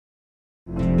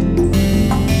So,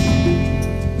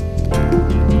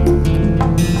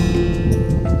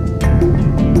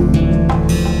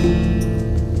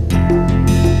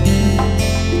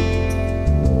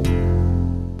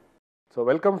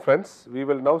 welcome friends, we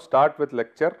will now start with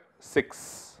lecture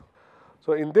 6.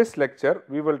 So, in this lecture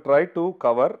we will try to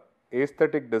cover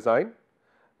aesthetic design,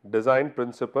 design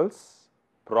principles,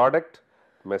 product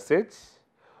message,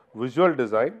 visual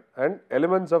design and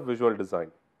elements of visual design.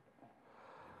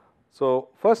 So,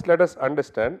 first let us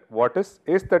understand what is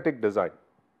aesthetic design.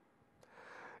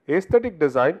 Aesthetic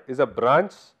design is a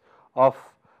branch of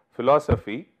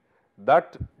philosophy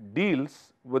that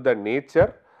deals with the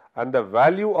nature and the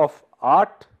value of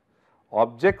art,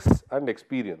 objects and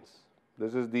experience.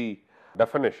 This is the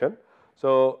definition.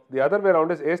 So, the other way around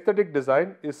is aesthetic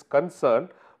design is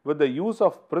concerned with the use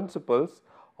of principles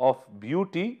of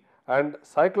beauty and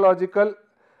psychological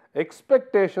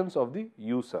expectations of the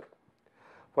user.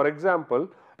 For example,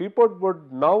 people would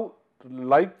now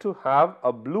like to have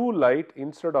a blue light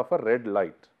instead of a red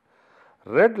light.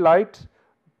 Red light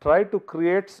try to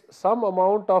create some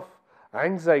amount of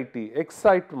anxiety,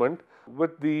 excitement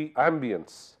with the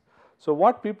ambience. So,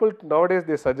 what people nowadays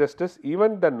they suggest is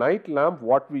even the night lamp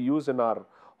what we use in our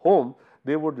home,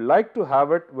 they would like to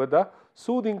have it with a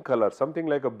soothing color, something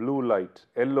like a blue light,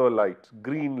 yellow light,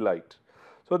 green light.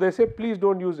 So, they say please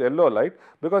do not use yellow light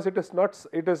because it is not,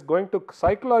 it is going to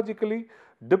psychologically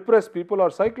depress people or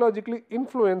psychologically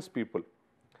influence people.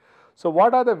 So,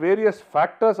 what are the various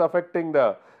factors affecting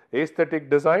the aesthetic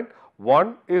design?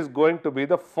 One is going to be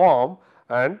the form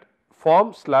and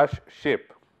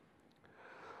form/shape.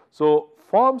 So,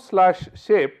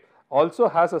 form/shape also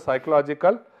has a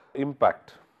psychological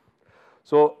impact.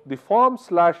 So, the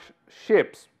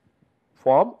form/shapes,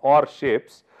 form or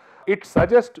shapes, it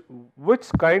suggests which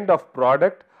kind of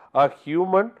product a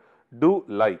human do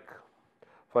like.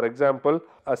 For example,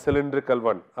 a cylindrical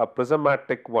one, a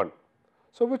prismatic one.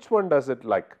 So, which one does it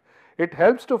like? It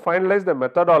helps to finalize the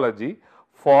methodology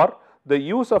for the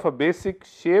use of a basic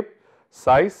shape,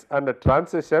 size and a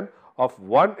transition of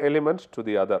one element to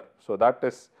the other. So, that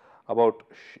is about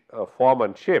form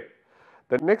and shape.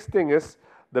 The next thing is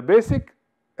the basic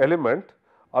element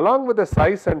along with the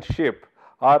size and shape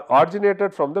are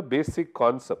originated from the basic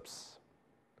concepts.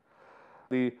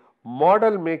 The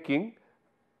model making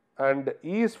and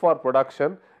ease for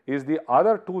production is the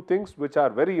other two things which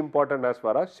are very important as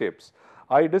far as shapes.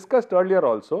 I discussed earlier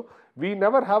also, we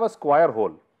never have a square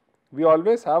hole, we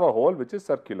always have a hole which is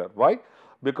circular. Why?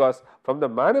 Because from the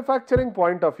manufacturing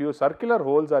point of view, circular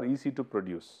holes are easy to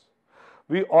produce.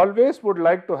 We always would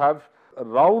like to have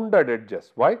rounded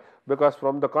edges. Why? Because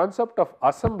from the concept of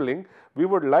assembling, we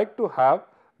would like to have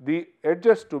the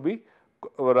edges to be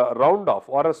round off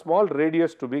or a small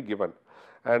radius to be given.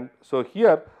 And so,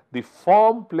 here the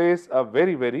form plays a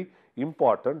very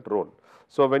important role.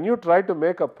 So, when you try to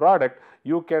make a product,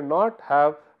 you cannot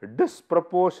have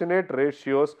disproportionate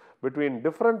ratios between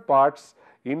different parts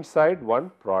inside one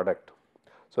product.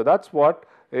 So, that is what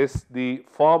is the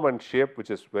form and shape, which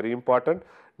is very important.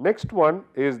 Next one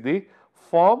is the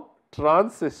form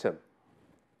transition.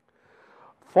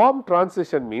 Form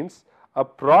transition means a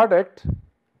product,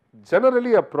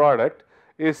 generally a product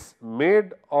is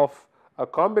made of a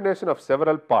combination of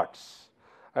several parts,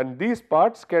 and these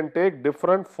parts can take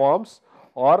different forms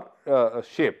or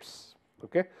shapes.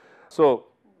 Okay. So,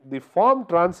 the form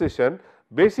transition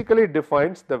basically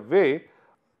defines the way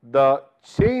the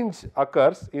change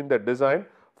occurs in the design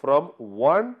from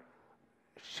one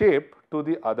shape to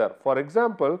the other. For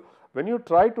example, when you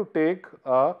try to take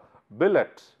a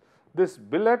billet, this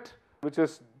billet which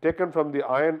is taken from the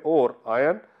iron ore,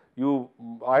 you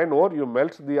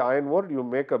melt the iron ore, you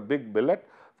make a big billet.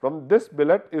 From this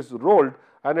billet is rolled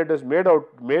and it is made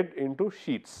into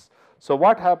sheets. So,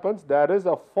 what happens? There is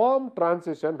a form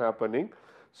transition happening.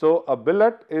 So, a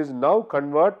billet is now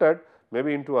converted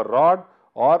maybe into a rod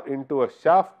or into a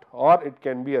shaft, or it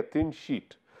can be a thin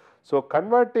sheet. So,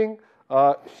 converting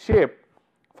a shape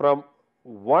from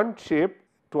one shape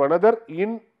to another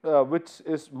in which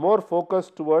is more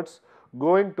focused towards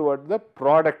going toward the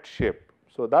product shape.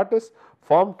 So, that is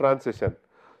form transition.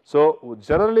 So,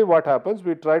 generally what happens,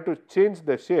 we try to change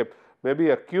the shape, maybe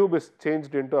a cube is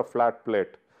changed into a flat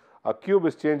plate, a cube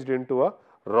is changed into a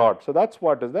rod. So, that is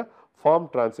what is the form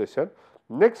transition.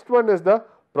 Next one is the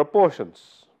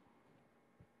proportions.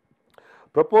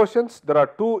 Proportions, there are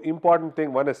two important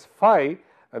things, one is phi,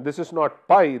 and this is not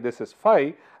pi, this is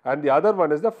phi, and the other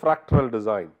one is the fractal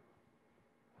design.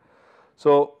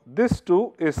 So, this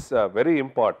too is very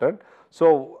important.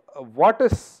 So, what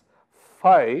is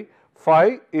phi?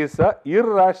 Phi is a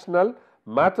irrational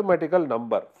mathematical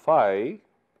number. Phi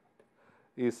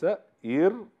is a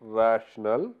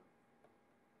irrational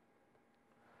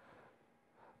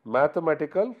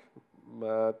mathematical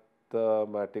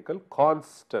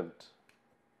constant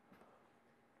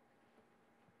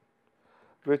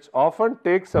which often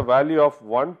takes a value of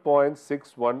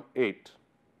 1.618.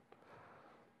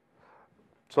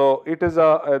 So, it is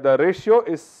the ratio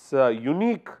is a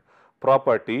unique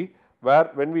property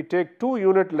where when we take two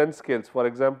unit length scales, for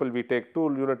example, we take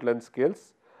two unit length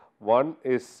scales, one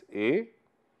is A,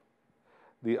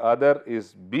 the other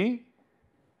is B,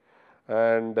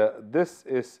 and this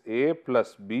is A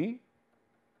plus B.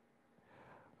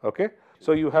 Okay.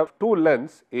 So, you have two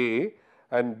lengths A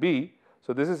and B.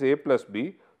 So, this is A plus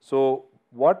B. So,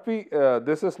 what we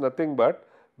this is nothing but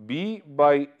B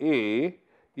by A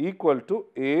equal to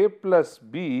A plus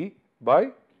B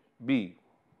by B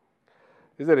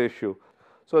is the ratio.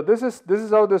 So, this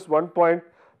is how this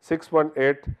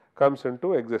 1.618 comes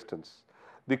into existence.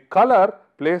 The color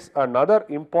plays another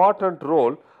important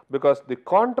role because the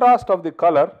contrast of the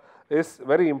color is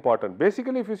very important.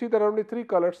 Basically, if you see, there are only three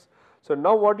colors. So,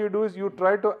 now what you do is you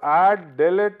try to add,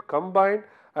 delete, combine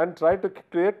and try to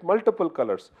create multiple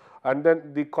colors, and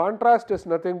then the contrast is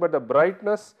nothing but the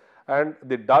brightness and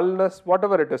the dullness,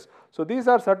 whatever it is. So, these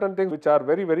are certain things which are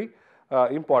very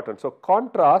important. So,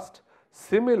 contrast,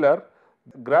 similar,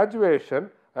 graduation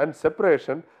and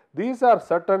separation, these are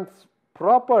certain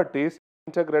properties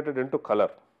integrated into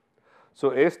color.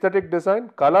 So, aesthetic design,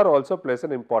 color also plays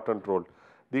an important role.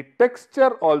 The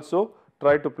texture also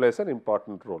try to plays an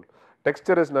important role.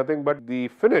 Texture is nothing but the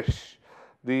finish.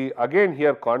 The again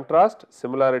here contrast,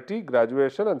 similarity,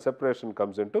 graduation and separation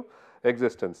comes into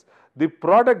existence. The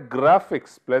product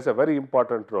graphics plays a very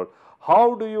important role.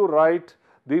 How do you write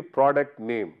the product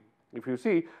name? If you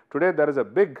see, today there is a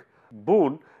big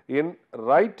boon in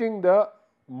writing the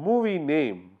movie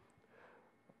name.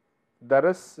 There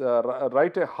is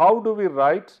how do we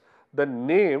write the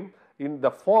name in the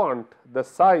font, the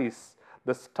size,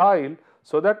 the style,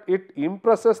 so that it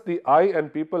impresses the eye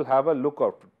and people have a look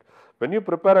out. When you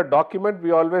prepare a document, we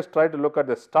always try to look at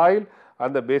the style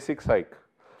and the basic psych.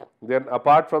 Then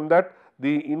apart from that,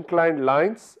 the inclined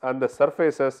lines and the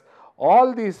surfaces,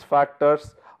 all these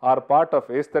factors are part of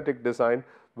aesthetic design,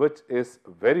 which is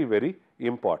very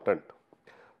important.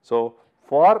 So,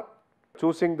 for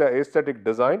choosing the aesthetic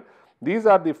design, these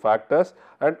are the factors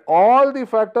and all the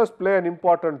factors play an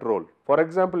important role. For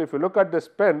example, if you look at this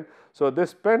pen, so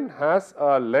this pen has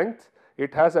a length,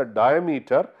 it has a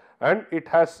diameter and it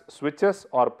has switches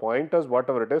or pointers,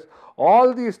 whatever it is.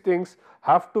 All these things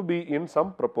have to be in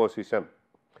some proportion.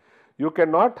 You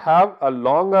cannot have a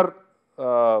longer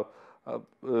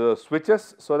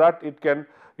switches so that it can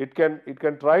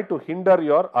try to hinder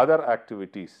your other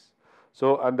activities.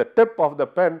 So, and the tip of the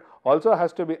pen also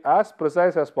has to be as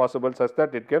precise as possible such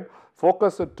that it can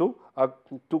focus it to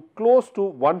close to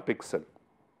 1 pixel.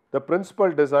 The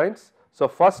principal designs. So,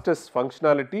 first is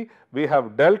functionality. We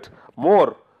have dealt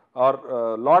more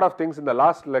or lot of things in the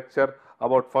last lecture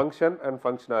about function and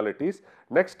functionalities.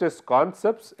 Next is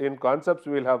concepts. In concepts,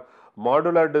 we will have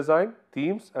modular design,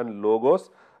 themes and logos.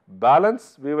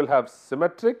 Balance, we will have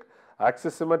symmetric,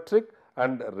 axisymmetric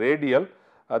and radial.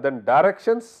 Then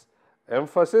directions,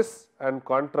 emphasis and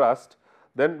contrast.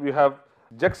 Then we have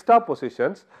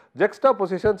juxtapositions.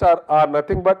 Juxtapositions are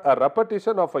nothing but a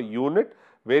repetition of a unit,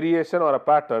 variation or a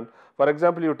pattern. For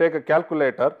example, you take a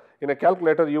calculator. In a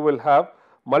calculator, you will have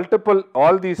multiple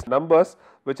all these numbers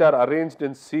which are arranged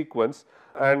in sequence,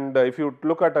 and if you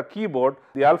look at a keyboard,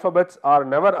 the alphabets are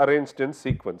never arranged in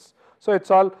sequence. So, it is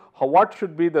all what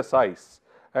should be the size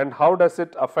and how does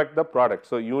it affect the product.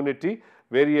 So, unity,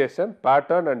 variation,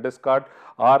 pattern and discard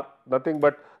are nothing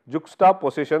but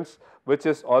juxtapositions, which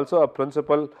is also a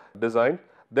principal design.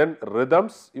 Then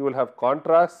rhythms, you will have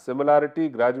contrast, similarity,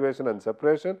 graduation and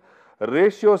separation,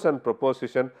 ratios and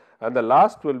proportion, and the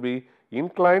last will be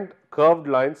inclined, curved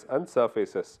lines and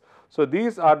surfaces. So,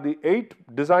 these are the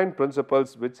 8 design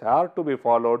principles which are to be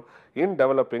followed in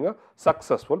developing a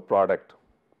successful product.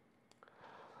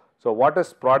 So, what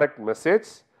is product message?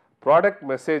 Product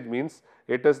message means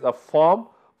it is a form,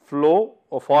 flow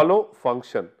or follow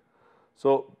function.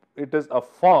 So, it is a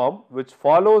form which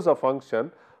follows a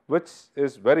function, which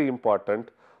is very important.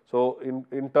 So,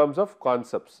 in terms of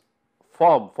concepts,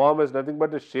 form is nothing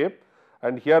but a shape,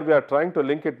 and here we are trying to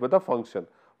link it with a function,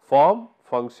 form,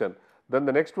 function. Then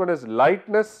the next one is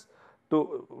lightness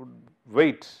to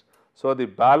weight. So, the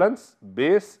balance,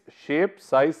 base, shape,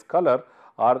 size, color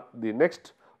are the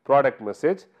next product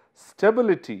message.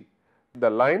 Stability, the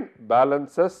line,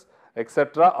 balances,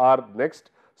 etc. are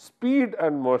next. Speed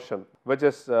and motion, which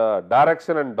is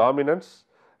direction and dominance,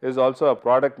 is also a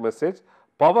product message.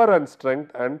 power and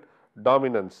strength and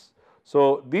dominance.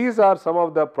 So, these are some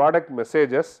of the product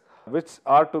messages which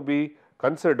are to be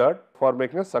considered for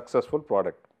making a successful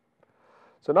product.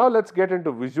 So, now let us get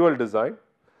into visual design.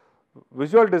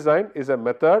 Visual design is a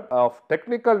method of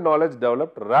technical knowledge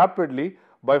developed rapidly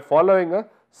by following a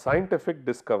scientific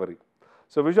discovery.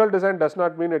 So, visual design does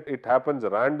not mean it happens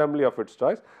randomly of its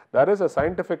choice. There is a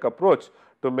scientific approach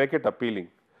to make it appealing.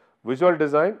 Visual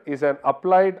design is an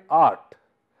applied art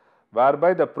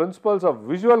whereby the principles of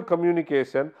visual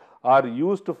communication are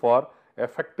used for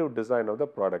effective design of the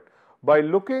product. By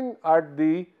looking at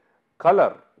the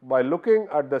color, by looking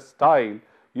at the style,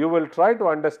 you will try to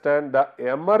understand the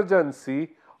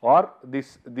emergency or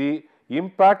the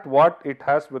impact what it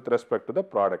has with respect to the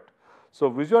product. So,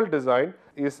 visual design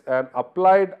is an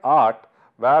applied art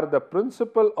where the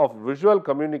principle of visual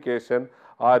communication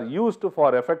are used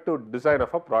for effective design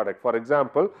of a product. For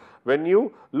example, when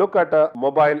you look at a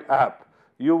mobile app,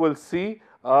 you will see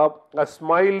a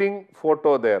smiling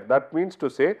photo there. That means to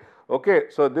say, okay,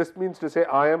 so this means to say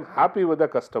I am happy with the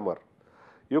customer.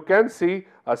 You can see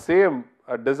a same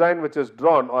design which is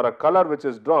drawn or a color which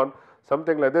is drawn,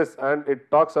 something like this, and it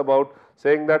talks about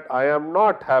saying that I am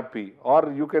not happy,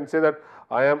 or you can say that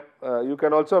I am, you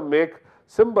can also make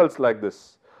symbols like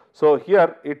this. So,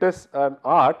 here it is an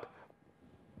art,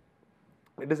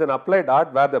 it is an applied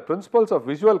art where the principles of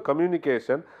visual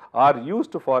communication are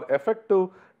used for effective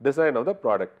design of the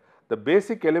product. The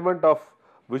basic element of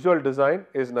visual design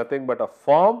is nothing but a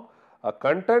form, a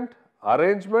content,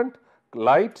 arrangement,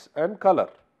 lights and color.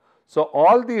 So,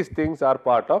 all these things are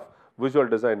part of visual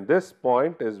design. This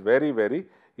point is very, very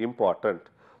important.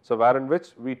 So, wherein which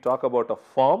we talk about a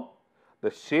form, the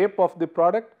shape of the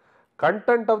product,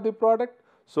 content of the product,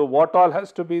 so what all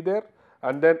has to be there,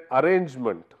 and then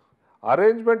arrangement.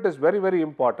 Arrangement is very, very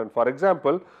important. For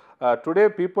example, today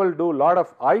people do lot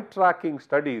of eye tracking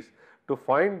studies to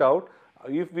find out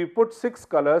if we put 6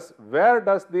 colors, where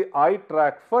does the eye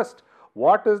track first,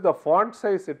 what is the font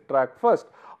size it track first,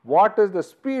 what is the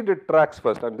speed it tracks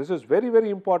first, and this is very,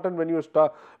 very important when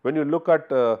you look at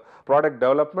product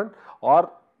development,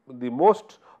 or the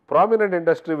most prominent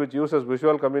industry which uses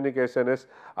visual communication is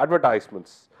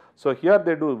advertisements. So, here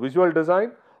they do visual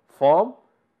design, form,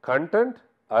 content,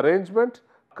 arrangement,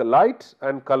 light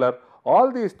and color,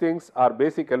 all these things are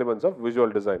basic elements of visual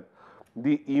design.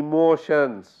 The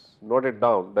emotions, note it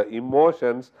down, the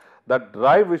emotions that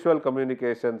drive visual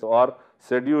communications are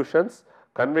seductions,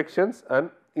 convictions and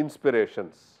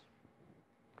inspirations.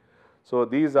 So,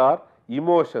 these are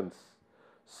emotions,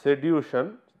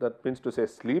 seduction, that means to say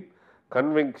sleep,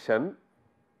 conviction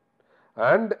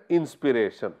and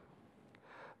inspiration.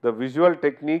 The visual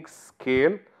techniques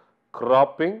scale,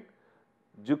 cropping,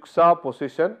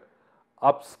 juxtaposition,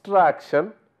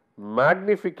 abstraction,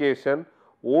 magnification,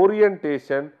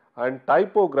 orientation and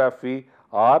typography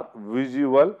are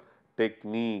visual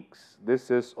techniques.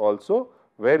 This is also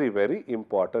very, very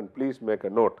important. Please make a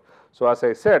note. So, as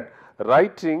I said,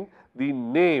 writing the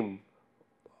name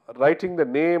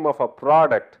of a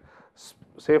product,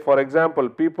 say for example,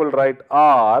 people write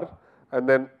R and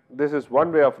then this is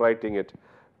one way of writing it.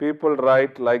 People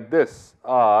write like this,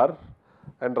 R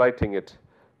and writing it.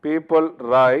 People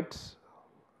write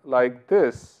like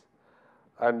this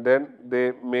and then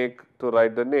they make to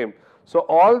write the name. So,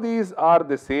 all these are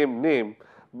the same name,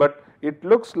 but it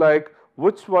looks like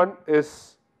which one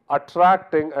is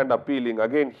attracting and appealing.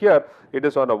 Again, here it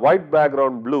is on a white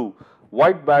background blue,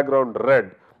 white background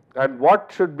red, and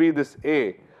what should be this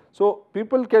A? So,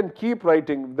 people can keep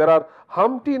writing. There are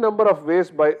umpty number of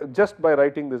ways just by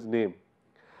writing this name.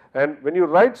 And when you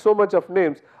write so much of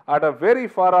names at a very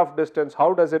far off distance,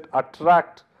 how does it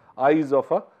attract eyes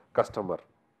of a customer?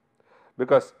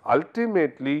 Because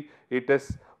ultimately it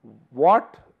is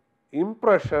what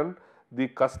impression the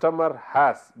customer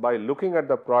has by looking at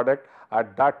the product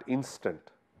at that instant.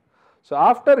 So,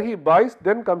 after he buys,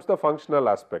 then comes the functional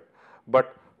aspect,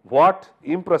 but what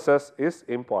impresses is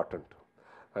important.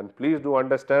 And please do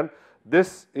understand,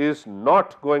 this is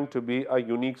not going to be a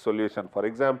unique solution. For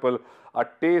example, a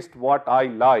taste what I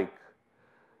like,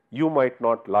 you might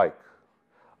not like.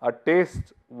 A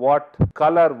taste what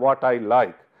color what I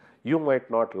like, you might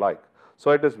not like.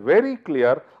 So, it is very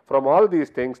clear from all these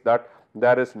things that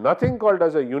there is nothing called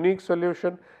as a unique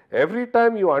solution. Every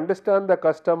time you understand the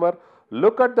customer,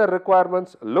 look at the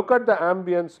requirements, look at the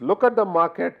ambience, look at the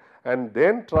market and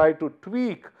then try to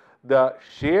tweak the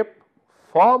shape,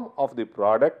 form of the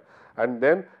product and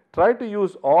then try to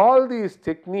use all these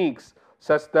techniques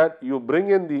such that you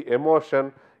bring in the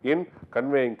emotion in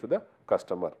conveying to the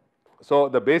customer. So,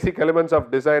 the basic elements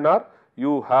of design are,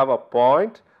 you have a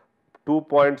point, 2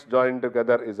 points joined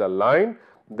together is a line,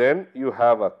 then you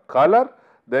have a color,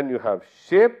 then you have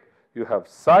shape, you have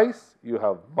size, you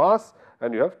have mass,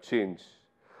 and you have change.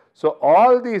 So,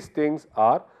 all these things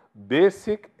are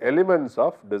basic elements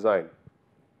of design.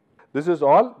 This is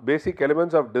all basic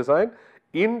elements of design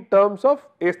in terms of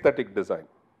aesthetic design.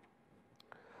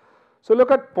 So,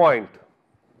 look at point.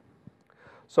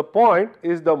 So, point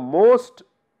is the most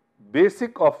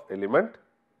basic of element.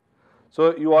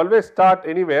 So, you always start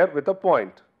anywhere with a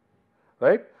point,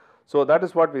 right. So, that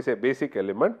is what we say basic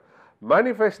element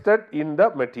manifested in the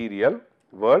material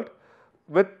world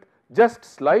with just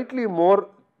slightly more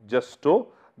gusto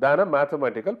than a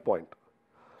mathematical point.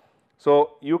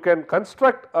 So, you can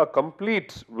construct a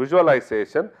complete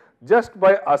visualization just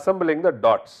by assembling the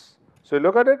dots. So, you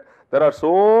look at it, there are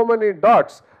so many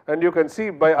dots, and you can see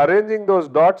by arranging those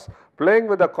dots, playing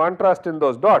with the contrast in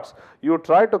those dots, you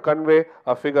try to convey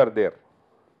a figure there.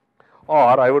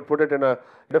 Or I would put it in a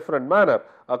different manner,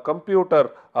 a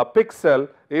computer, a pixel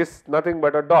is nothing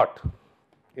but a dot.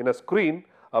 In a screen,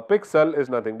 a pixel is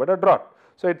nothing but a dot.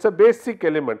 So, it is a basic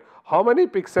element. How many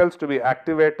pixels to be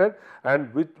activated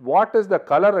and with what is the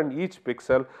color in each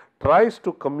pixel tries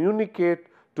to communicate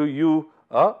to you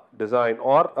a design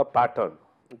or a pattern,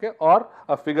 okay, or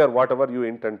a figure, whatever you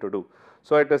intend to do.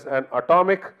 So, it is an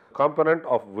atomic component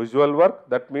of visual work,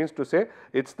 that means to say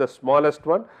it is the smallest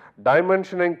one,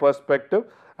 dimensioning perspective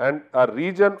and a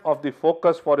region of the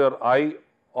focus for your eye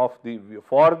of the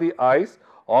eyes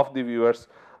of the viewers.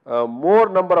 More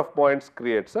number of points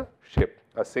creates a shape.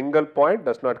 A single point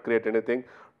does not create anything,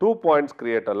 2 points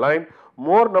create a line,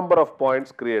 more number of points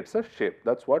creates a shape,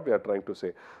 that is what we are trying to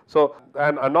say. So,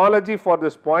 an analogy for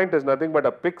this point is nothing but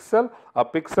a pixel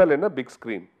in a big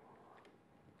screen.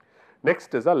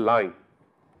 Next is a line.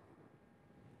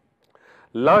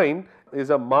 Line is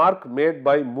a mark made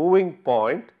by moving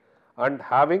point and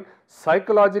having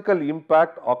psychological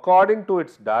impact according to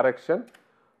its direction,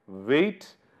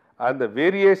 weight and the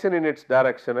variation in its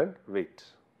direction and weight.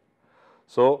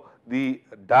 So, the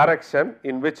direction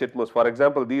in which it moves, for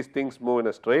example, these things move in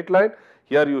a straight line,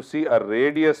 here you see a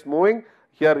radius moving,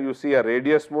 here you see a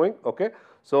radius moving, okay.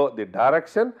 So, the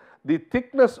direction, the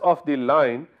thickness of the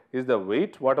line is the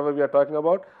weight, whatever we are talking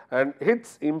about, and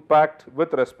its impact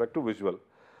with respect to visual.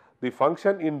 The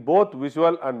function in both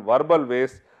visual and verbal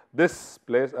ways, this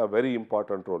plays a very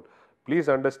important role. Please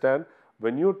understand,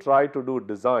 when you try to do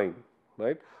design,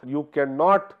 right, you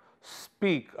cannot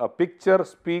speak, a picture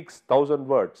speaks 1000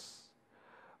 words.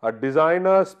 A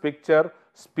designer's picture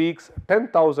speaks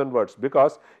 10,000 words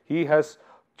because he has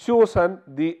chosen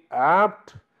the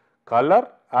apt color,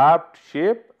 apt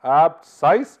shape, apt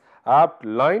size, apt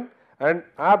line and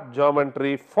apt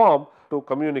geometry form to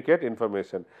communicate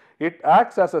information. It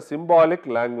acts as a symbolic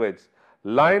language.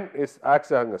 Line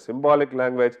acts as a symbolic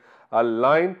language. A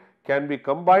line can be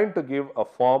combined to give a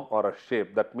form or a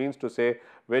shape. That means to say,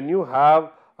 when you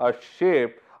have a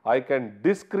shape, I can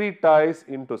discretize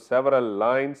into several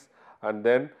lines and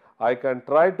then I can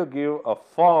try to give a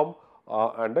form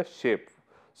and a shape.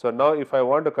 So, now if I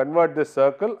want to convert this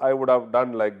circle, I would have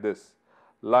done like this,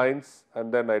 lines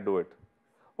and then I do it,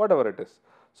 whatever it is.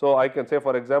 So, I can say,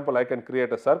 for example, I can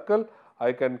create a circle,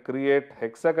 I can create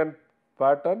hexagon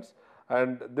patterns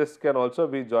and this can also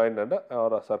be joined under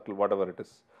or a circle, whatever it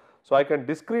is. So, I can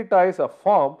discretize a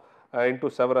form into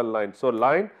several lines. So,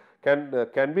 line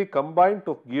can be combined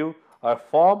to give a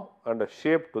form and a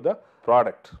shape to the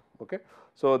product. Okay.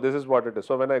 So, this is what it is.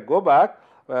 So, when I go back,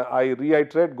 I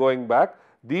reiterate going back,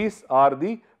 these are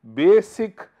the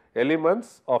basic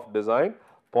elements of design: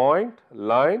 point,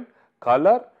 line,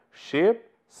 color, shape,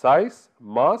 size,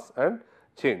 mass and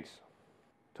change.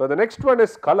 So, the next one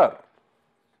is color.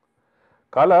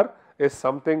 Color is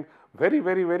something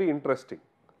very interesting.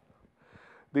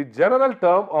 The general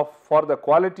term for the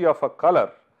quality of a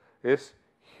color is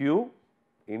hue,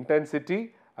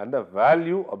 intensity and the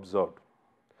value observed.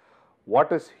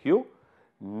 What is hue?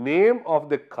 Name of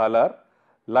the color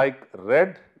like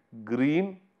red,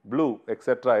 green, blue,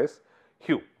 etc. is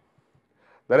hue.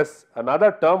 There is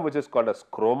another term which is called as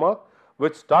chroma,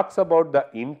 which talks about the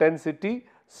intensity,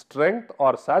 strength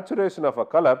or saturation of a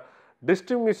color,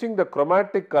 distinguishing the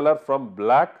chromatic color from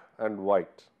black and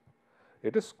white.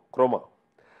 It is chroma.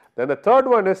 Then the third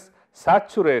one is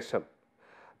saturation.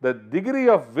 The degree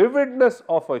of vividness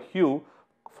of a hue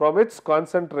from its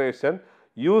concentration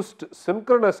used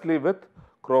synchronously with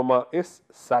chroma is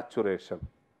saturation.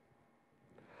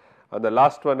 And the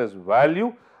last one is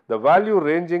value. The value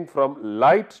ranging from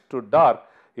light to dark,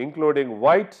 including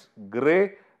white,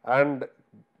 grey and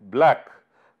black.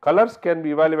 Colors can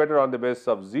be evaluated on the basis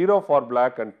of 0 for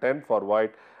black and 10 for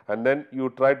white, and then you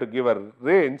try to give a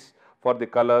range for the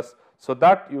colors so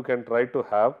that you can try to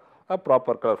have a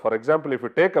proper color. For example, if you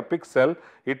take a pixel,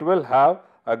 it will have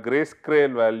a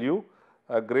grayscale value,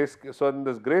 so in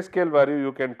this grayscale value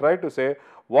you can try to say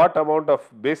what amount of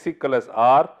basic colors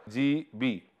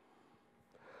RGB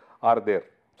are there.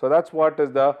 So that is what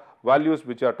is the values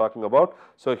which you are talking about.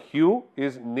 So hue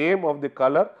is name of the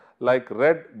color like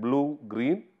red, blue,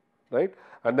 green, right,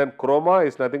 and then chroma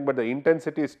is nothing but the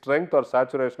intensity, strength or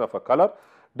saturation of a color,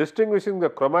 distinguishing the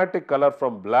chromatic color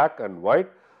from black and white.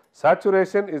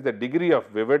 Saturation is the degree of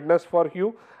vividness for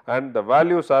hue and the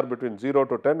values are between 0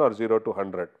 to 10 or 0 to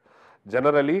 100.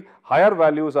 Generally, higher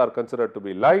values are considered to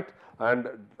be light and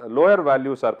lower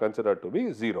values are considered to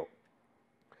be 0.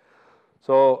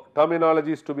 So,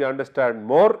 terminologies to be understood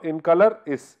more in color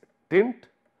is tint.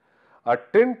 A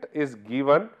tint is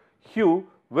given hue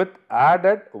with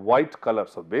added white color.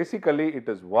 So, basically it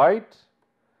is white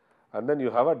and then you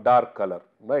have a dark color,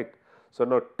 right. So,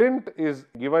 now tint is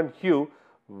given hue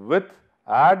with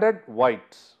added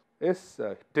white is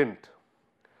tint.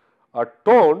 A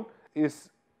tone is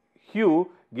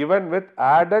hue given with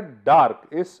added dark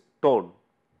is tone.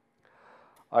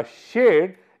 A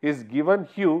shade is given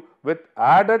hue with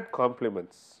added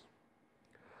complements.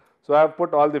 So, I have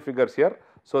put all the figures here.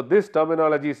 So, this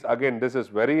terminology is again, this is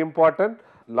very important.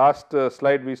 Last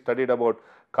slide we studied about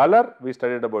color, we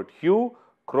studied about hue,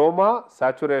 chroma,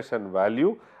 saturation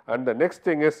value, and the next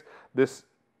thing is this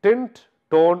tint,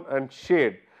 tone and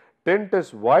shade. Tint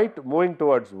is white moving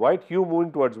towards white, hue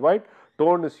moving towards white,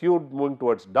 tone is hue moving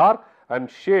towards dark and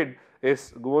shade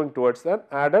is going towards an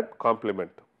added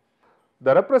complement.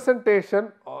 The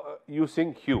representation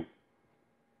using hue.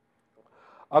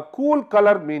 A cool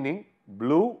color meaning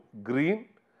blue, green,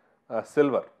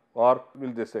 silver, or we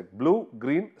will just say blue,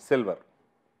 green, silver,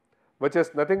 which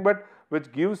is nothing but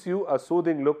which gives you a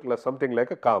soothing look, something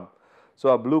like a calm. So,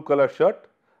 a blue color shirt,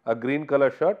 a green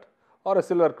color shirt or a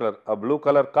silver color, a blue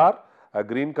color car, a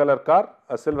green color car,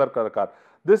 a silver color car.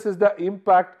 This is the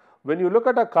impact. When you look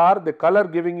at a car, the color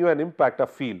giving you an impact, a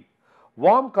feel.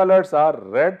 Warm colors are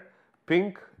red,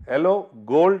 pink, yellow,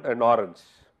 gold and orange.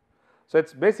 So, it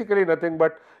is basically nothing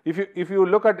but if you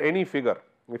look at any figure,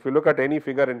 if you look at any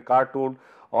figure in cartoon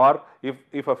or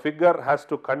if a figure has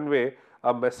to convey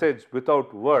a message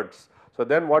without words. So,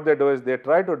 then what they do is they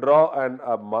try to draw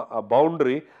a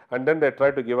boundary and then they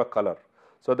try to give a color.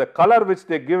 So, the color which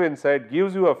they give inside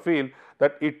gives you a feel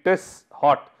that it is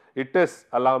hot, it is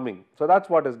alarming. So, that is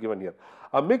what is given here.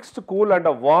 A mixed cool and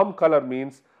a warm color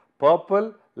means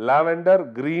purple, lavender,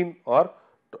 green or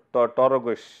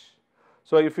turquoise.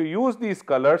 So, if you use these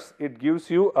colors, it gives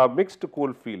you a mixed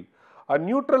cool feel. A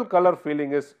neutral color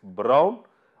feeling is brown,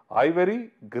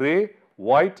 ivory, grey,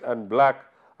 white and black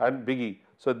and biggie.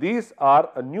 So, these are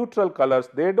neutral colors,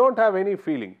 they do not have any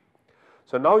feeling.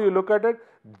 So, now you look at it,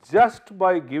 just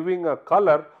by giving a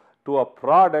color to a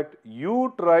product,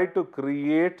 you try to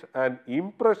create an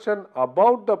impression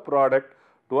about the product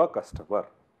to a customer.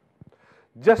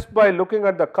 Just by looking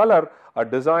at the color, a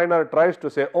designer tries to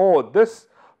say, oh, this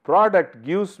product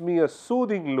gives me a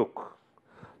soothing look.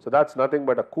 So, that is nothing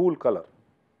but a cool color.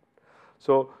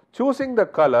 So, choosing the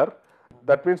color,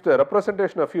 that means the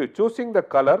representation of hue, choosing the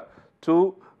color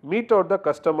to meet out the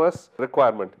customer's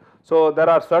requirement. So, there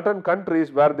are certain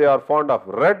countries where they are fond of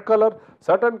red color,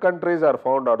 certain countries are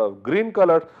fond out of green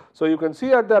color. So, you can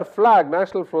see at their flag,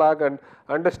 national flag and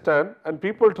understand, and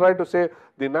people try to say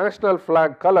the national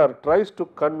flag color tries to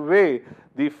convey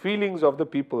the feelings of the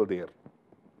people there.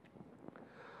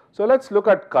 So, let us look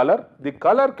at color. The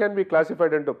color can be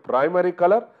classified into primary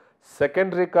color,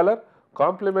 secondary color,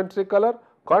 complementary color,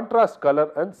 contrast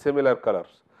color and similar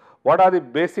colors. What are the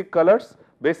basic colors?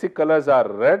 Basic colors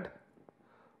are red,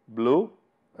 blue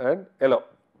and yellow.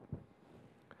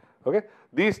 Okay.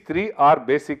 These three are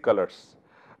basic colors.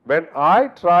 When I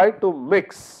try to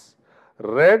mix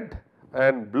red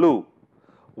and blue,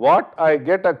 what I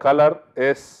get a color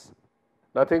is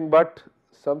nothing but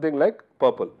something like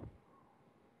purple.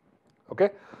 Okay.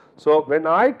 So, when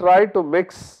I try to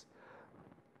mix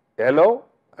yellow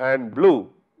and blue,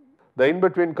 the in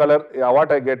between color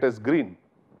what I get is green.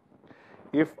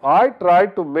 If I try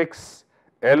to mix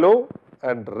yellow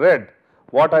and red,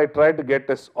 what I try to get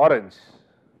is orange,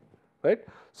 right.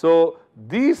 So,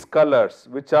 these colors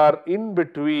which are in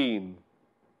between,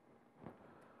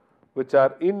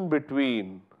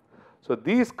 so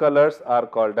these colors are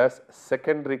called as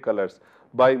secondary colors.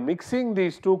 By mixing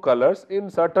these two colors in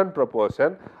certain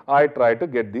proportion, I try to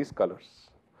get these colors.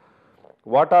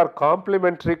 What are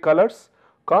complementary colors?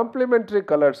 Complementary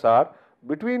colors are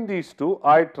between these two,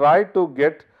 I try to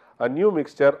get a new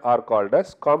mixture are called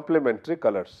as complementary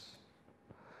colors.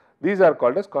 These are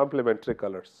called as complementary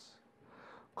colors.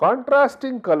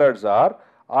 Contrasting colors are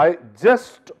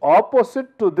just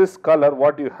opposite to this color.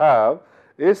 What you have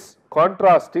is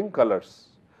contrasting colors.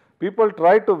 People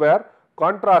try to wear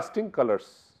contrasting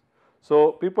colors.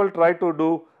 So, people try to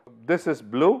do, this is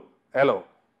blue, yellow.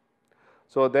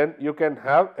 So, then you can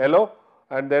have yellow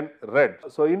and then red.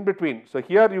 So, in between. So,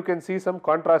 here you can see some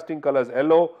contrasting colors,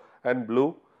 yellow and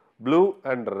blue, blue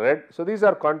and red. So, these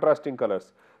are contrasting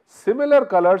colors. Similar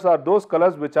colors are those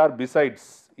colors which are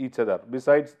besides each other,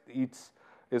 besides each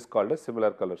is called as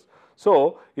similar colors.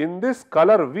 So, in this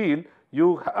color wheel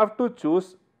you have to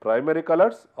choose primary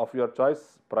colors of your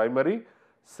choice, primary,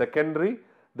 secondary,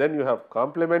 then you have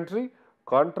complementary,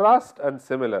 contrast and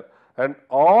similar, and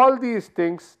all these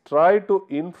things try to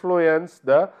influence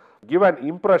the, give an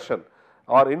impression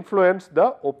or influence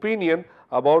the opinion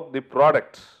about the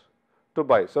product to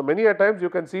buy. So, many a times you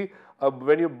can see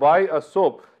when you buy a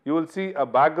soap, you will see a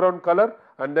background color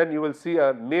and then you will see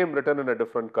a name written in a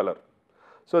different color.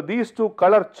 So, these two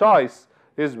color choice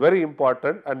is very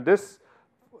important, and this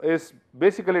is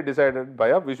basically decided by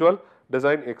a visual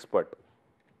design expert.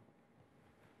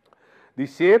 The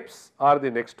shapes are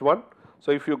the next one.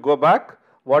 So, if you go back,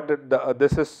 what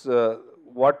this is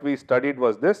what we studied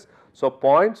was this. So,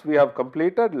 points we have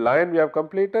completed, line we have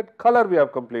completed, color we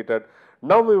have completed.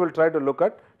 Now, we will try to look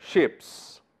at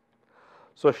shapes.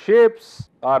 So, shapes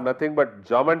are nothing but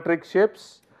geometric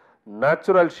shapes,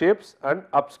 natural shapes and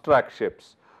abstract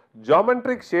shapes.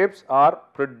 Geometric shapes are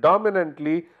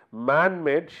predominantly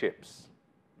man-made shapes.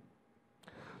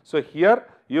 So, here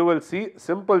you will see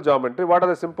simple geometry. What are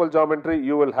the simple geometry?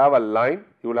 You will have a line,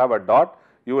 you will have a dot,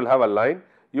 you will have a line,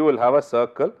 you will have a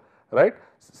circle, right.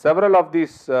 Several of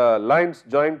these lines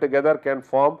joined together can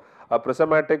form a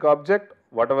prismatic object,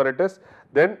 whatever it is.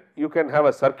 Then you can have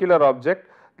a circular object.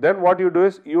 Then what you do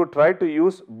is you try to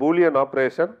use Boolean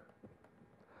operation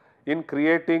in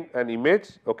creating an image.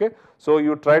 Okay. So,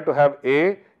 you try to have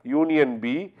A union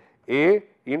B, A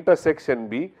intersection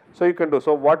B. So, you can do.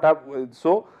 So,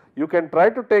 so you can try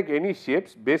to take any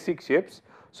shapes, basic shapes.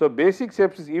 So, basic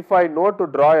shapes is if I know to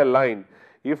draw a line,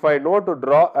 if I know to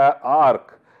draw an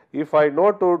arc, if I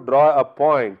know to draw a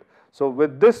point. So,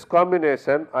 with this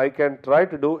combination I can try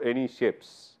to do any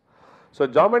shapes. So,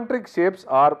 geometric shapes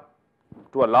are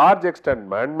to a large extent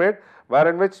man-made,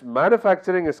 wherein which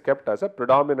manufacturing is kept as a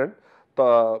predominant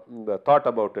thought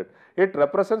about it. It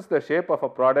represents the shape of a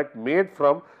product made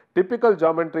from typical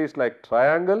geometries like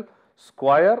triangle,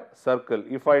 square, circle.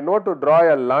 If I know to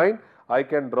draw a line, I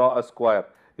can draw a square.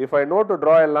 If I know to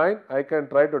draw a line, I can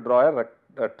try to draw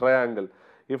a triangle.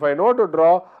 If I know to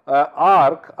draw an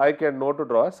arc, I can know to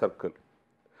draw a circle.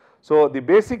 So, the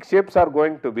basic shapes are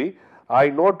going to be, I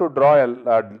know to draw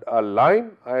a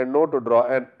line, I know to draw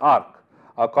an arc.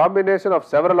 A combination of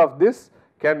several of this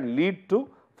can lead to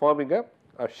forming a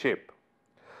shape.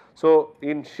 So,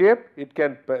 in shape it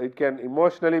can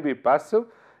emotionally be passive,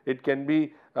 it can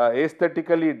be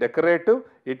aesthetically decorative,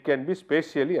 it can be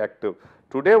spatially active.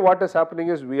 Today what is happening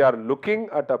is we are looking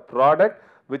at a product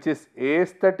which is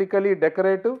aesthetically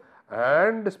decorative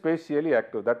and spatially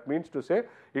active. That means to say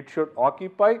it should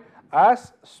occupy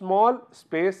as small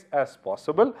space as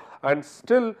possible and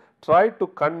still try to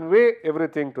convey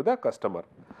everything to the customer.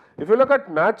 If you look at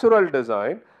natural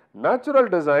design, natural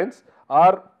designs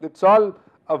are, it's all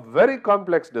a very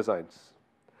complex designs.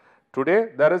 Today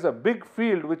there is a big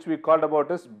field which we called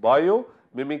about as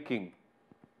biomimicking.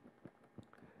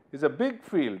 It's a big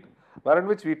field wherein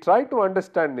which we try to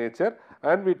understand nature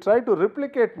and we try to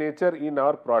replicate nature in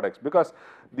our products, because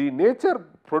the nature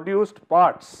produced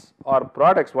parts or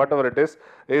products, whatever it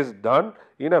is done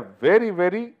in a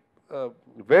very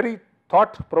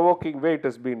thought provoking way. It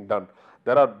has been done.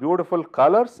 There are beautiful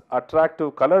colors,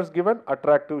 attractive colors given,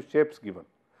 attractive shapes given,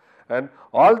 and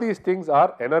all these things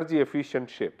are energy efficient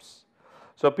shapes.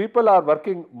 So, people are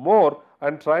working more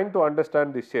and trying to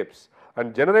understand the shapes,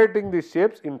 and generating these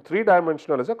shapes in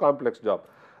 3-dimensional is a complex job.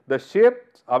 The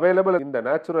shapes available in the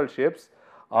natural shapes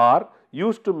are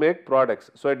used to make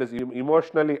products. So, it is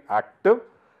emotionally active,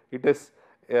 it is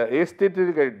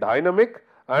aesthetically dynamic,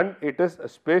 and it is a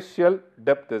spatial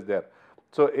depth is there.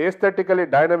 So, aesthetically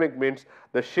dynamic means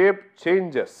the shape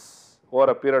changes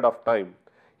over a period of time.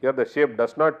 Here the shape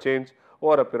does not change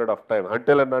over a period of time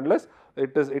until and unless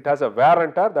it has a wear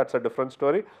and tear, that is a different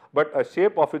story, but a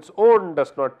shape of its own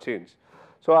does not change.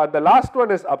 So, the last one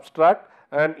is abstract,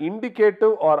 an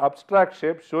indicative or abstract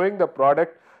shape showing the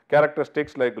product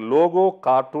characteristics like logo,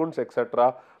 cartoons,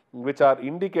 etc., which are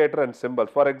indicator and symbols.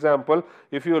 For example,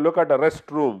 if you look at a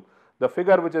restroom, the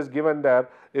figure which is given there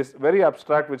is very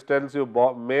abstract, which tells you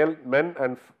men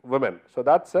and women. So,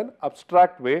 that is an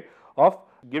abstract way of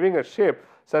giving a shape.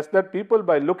 such that people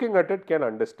by looking at it can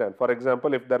understand. For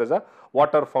example, if there is a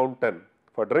water fountain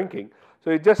for drinking, so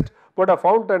you just put a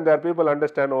fountain there, people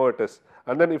understand, oh, it is.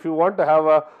 And then if you want to have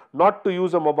a not to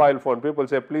use a mobile phone, people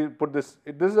say, please put this,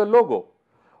 this is a logo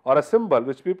or a symbol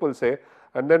which people say,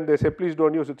 and then they say, please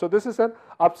don't use it. So this is an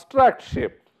abstract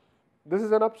shape. This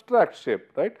is an abstract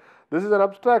shape, right? This is an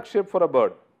abstract shape for a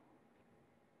bird.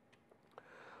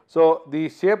 So the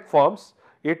shape forms,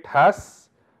 it has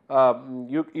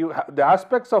the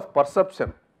aspects of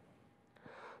perception.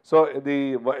 So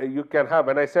you can have,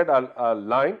 when I said a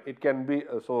line, it can be,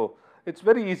 so it's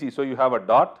very easy. So you have a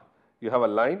dot, you have a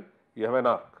line, you have an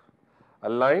arc. A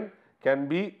line can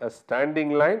be a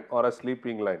standing line or a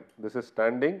sleeping line. This is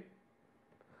standing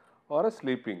or a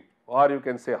sleeping, or you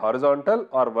can say horizontal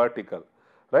or vertical,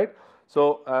 right?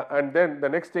 So and then the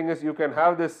next thing is you can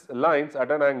have these lines at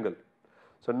an angle.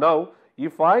 So now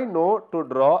if I know to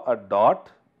draw a dot,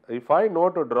 if I know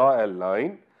to draw a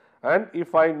line, and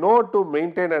if I know to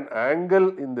maintain an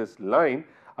angle in this line,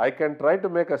 I can try to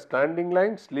make a standing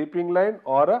line, sleeping line,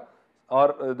 or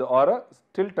a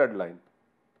tilted line.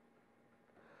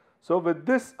 So with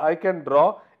this I can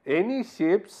draw any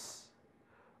shapes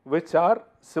which are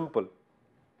simple.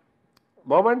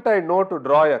 Moment I know to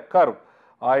draw a curve,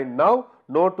 I now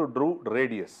know to do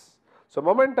radius. So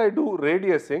moment I do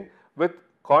radiusing with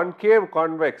concave,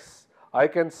 convex, I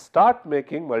can start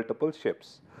making multiple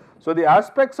shapes. So the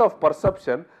aspects of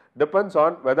perception depends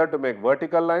on whether to make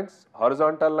vertical lines,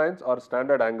 horizontal lines, or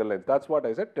standard angle lines. That's what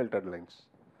I said, tilted lines.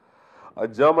 A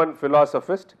German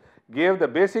philosophist gave the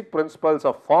basic principles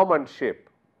of form and shape.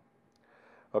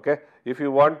 Okay. If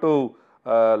you want to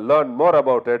learn more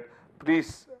about it,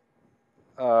 please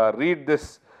read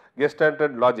this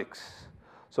Gestalted Logics.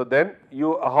 So then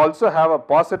you also have a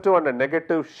positive and a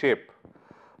negative shape.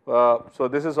 So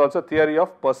this is also theory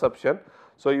of perception.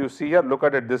 So you see here, look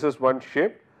at it, this is one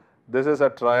shape, this is a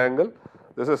triangle,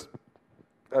 this is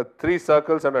 3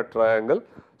 circles and a triangle.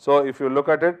 So if you look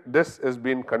at it, this is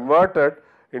being converted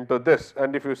into this,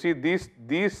 and if you see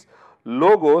these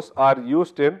logos are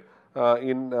used in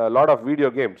a lot of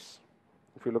video games.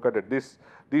 If you look at it,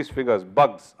 these figures,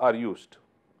 bugs are used.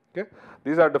 Okay,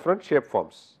 these are different shape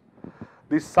forms.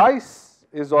 The size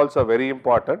is also very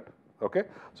important. Okay,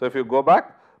 so if you go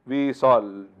back, we saw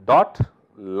dot,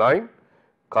 line,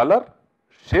 color,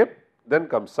 shape, then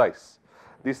comes size.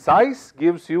 The size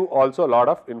gives you also a lot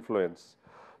of influence.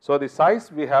 So the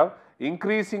size, we have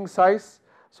increasing size.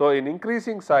 So in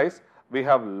increasing size, we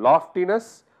have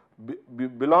loftiness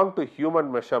belong to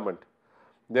human measurement.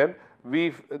 Then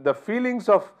the feelings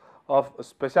of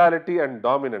speciality and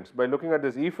dominance, by looking at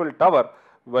this Eiffel Tower,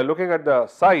 by looking at the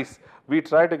size, we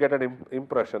try to get an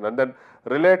impression, and then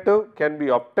relative can be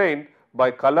obtained by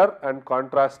color and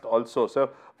contrast also.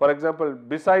 So for example,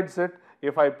 besides it,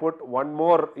 if I put one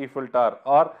more Eiffel Tower,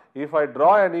 or if I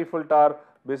draw an Eiffel Tower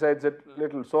besides it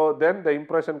little, so then the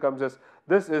impression comes as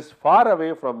this is far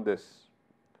away from this.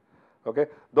 Okay,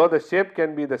 though the shape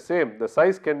can be the same, the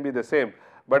size can be the same,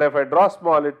 but if I draw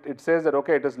small, it says that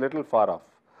okay, it is little far off.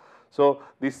 So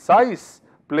the size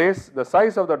the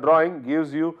size of the drawing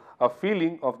gives you a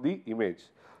feeling of the image.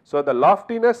 So the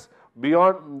loftiness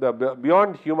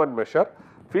beyond human measure,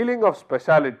 feeling of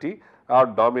speciality or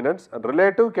dominance, and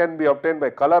relative can be obtained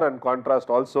by color and contrast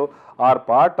also are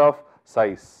part of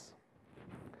size.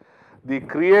 The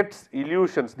creates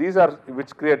illusions, these are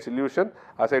which creates illusion.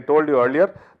 As I told you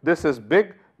earlier, this is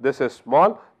big, this is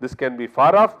small, this can be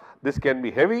far off, this can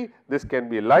be heavy, this can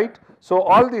be light. So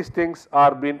all these things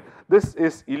are this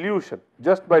is illusion.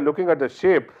 Just by looking at the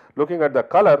shape, looking at the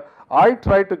color, I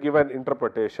try to give an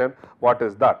interpretation, what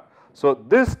is that? So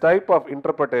this type of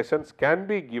interpretations can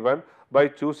be given by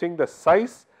choosing the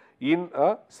size in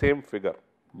a same figure.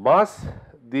 Mass,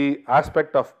 the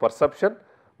aspect of perception,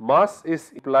 mass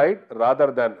is implied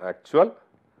rather than actual.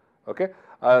 Okay.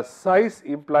 Size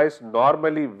implies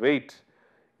normally weight.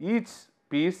 Each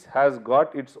piece has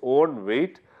got its own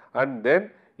weight and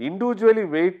then individually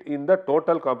weight in the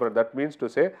total component. That means to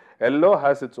say yellow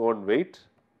has its own weight,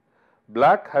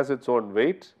 black has its own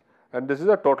weight, and this is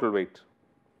a total weight.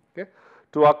 Okay.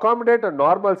 To accommodate a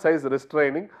normal size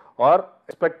restraining or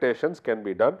expectations can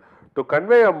be done. To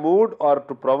convey a mood or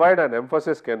to provide an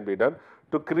emphasis can be done.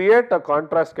 To create a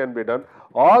contrast can be done.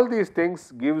 All these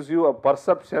things gives you a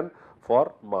perception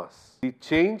for mass. The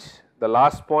change, the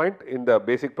last point in the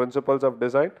basic principles of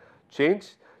design,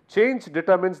 change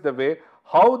determines the way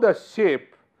how the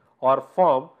shape or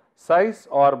form, size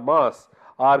or mass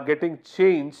are getting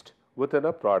changed within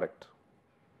a product.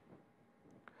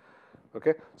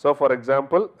 Okay. So for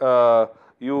example,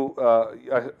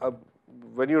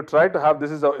 when you try to have,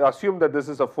 assume that this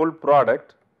is a full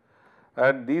product,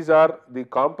 and these are the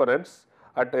components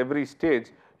at every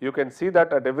stage. You can see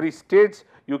that at every stage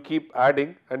you keep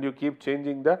adding and you keep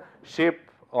changing the shape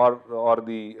or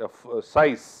the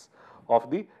size of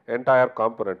the entire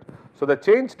component. So, the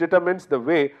change determines the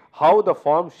way how the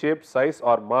form, shape, size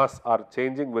or mass are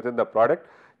changing within the product.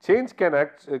 Change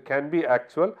can be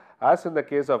actual, as in the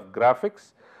case of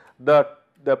graphics.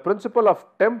 The principle of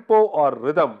tempo or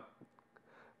rhythm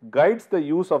guides the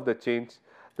use of the change.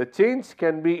 The change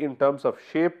can be in terms of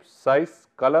shape, size,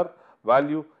 color,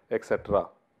 value, etc.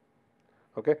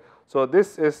 Okay. So,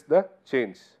 this is the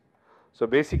change. So,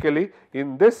 basically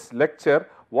in this lecture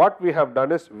what we have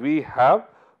done is we have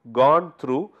gone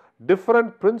through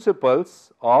different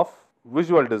principles of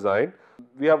visual design.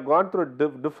 We have gone through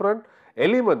different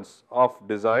elements of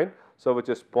design. So, which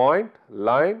is point,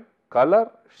 line,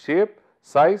 color, shape,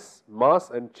 size, mass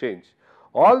and change.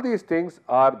 All these things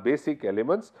are basic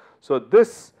elements. So,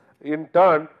 this in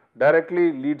turn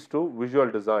directly leads to visual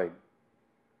design.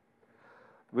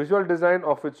 Visual design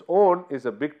of its own is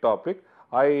a big topic.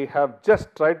 I have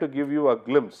just tried to give you a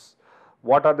glimpse.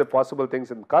 What are the possible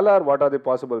things in color? What are the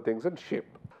possible things in shape?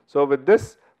 So, with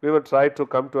this we will try to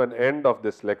come to an end of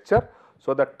this lecture.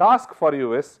 So, the task for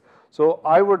you is, so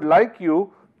I would like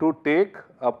you to take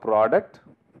a product.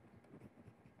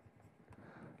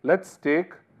 Let us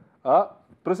take a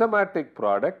prismatic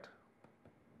product,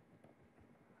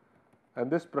 and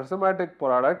this prismatic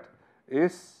product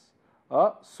is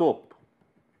a soap.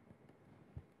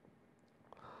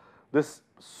 This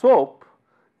soap,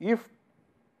 if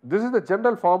this is the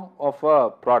general form of a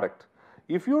product,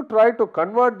 if you try to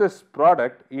convert this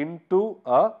product into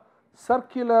a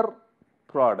circular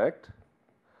product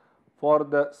for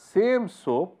the same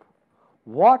soap,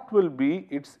 what will be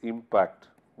its impact?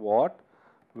 What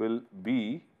will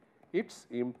be its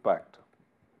impact?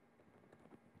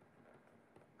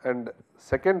 And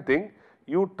second thing,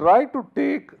 you try to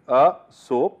take a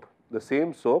soap, the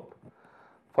same soap.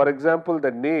 For example,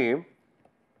 the name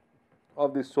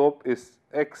of the soap is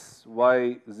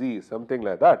XYZ, something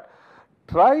like that.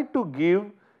 Try to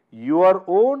give your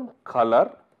own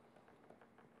color,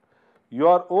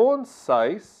 your own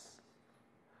size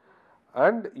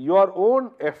and your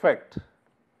own effect,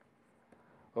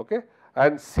 okay,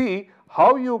 and see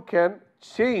how you can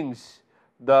change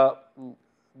the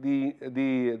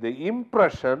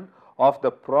impression of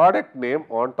the product name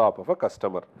on top of a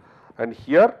customer. And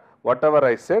here whatever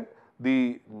I said,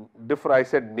 I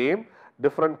said name,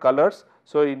 different colors.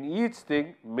 So, in each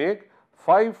thing make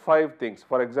 5 things.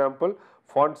 For example,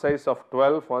 font size of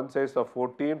 12, font size of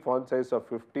 14, font size of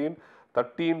 15,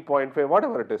 13.5,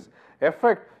 whatever it is.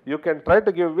 Effect, you can try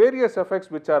to give various effects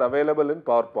which are available in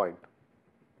PowerPoint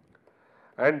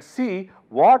and see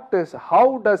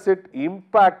how does it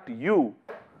impact you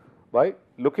by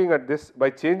looking at this, by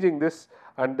changing this,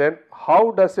 and then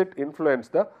how does it influence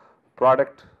the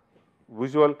product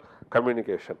visual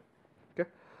communication. Okay.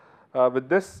 With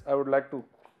this I would like to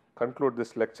conclude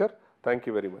this lecture. Thank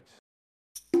you very much.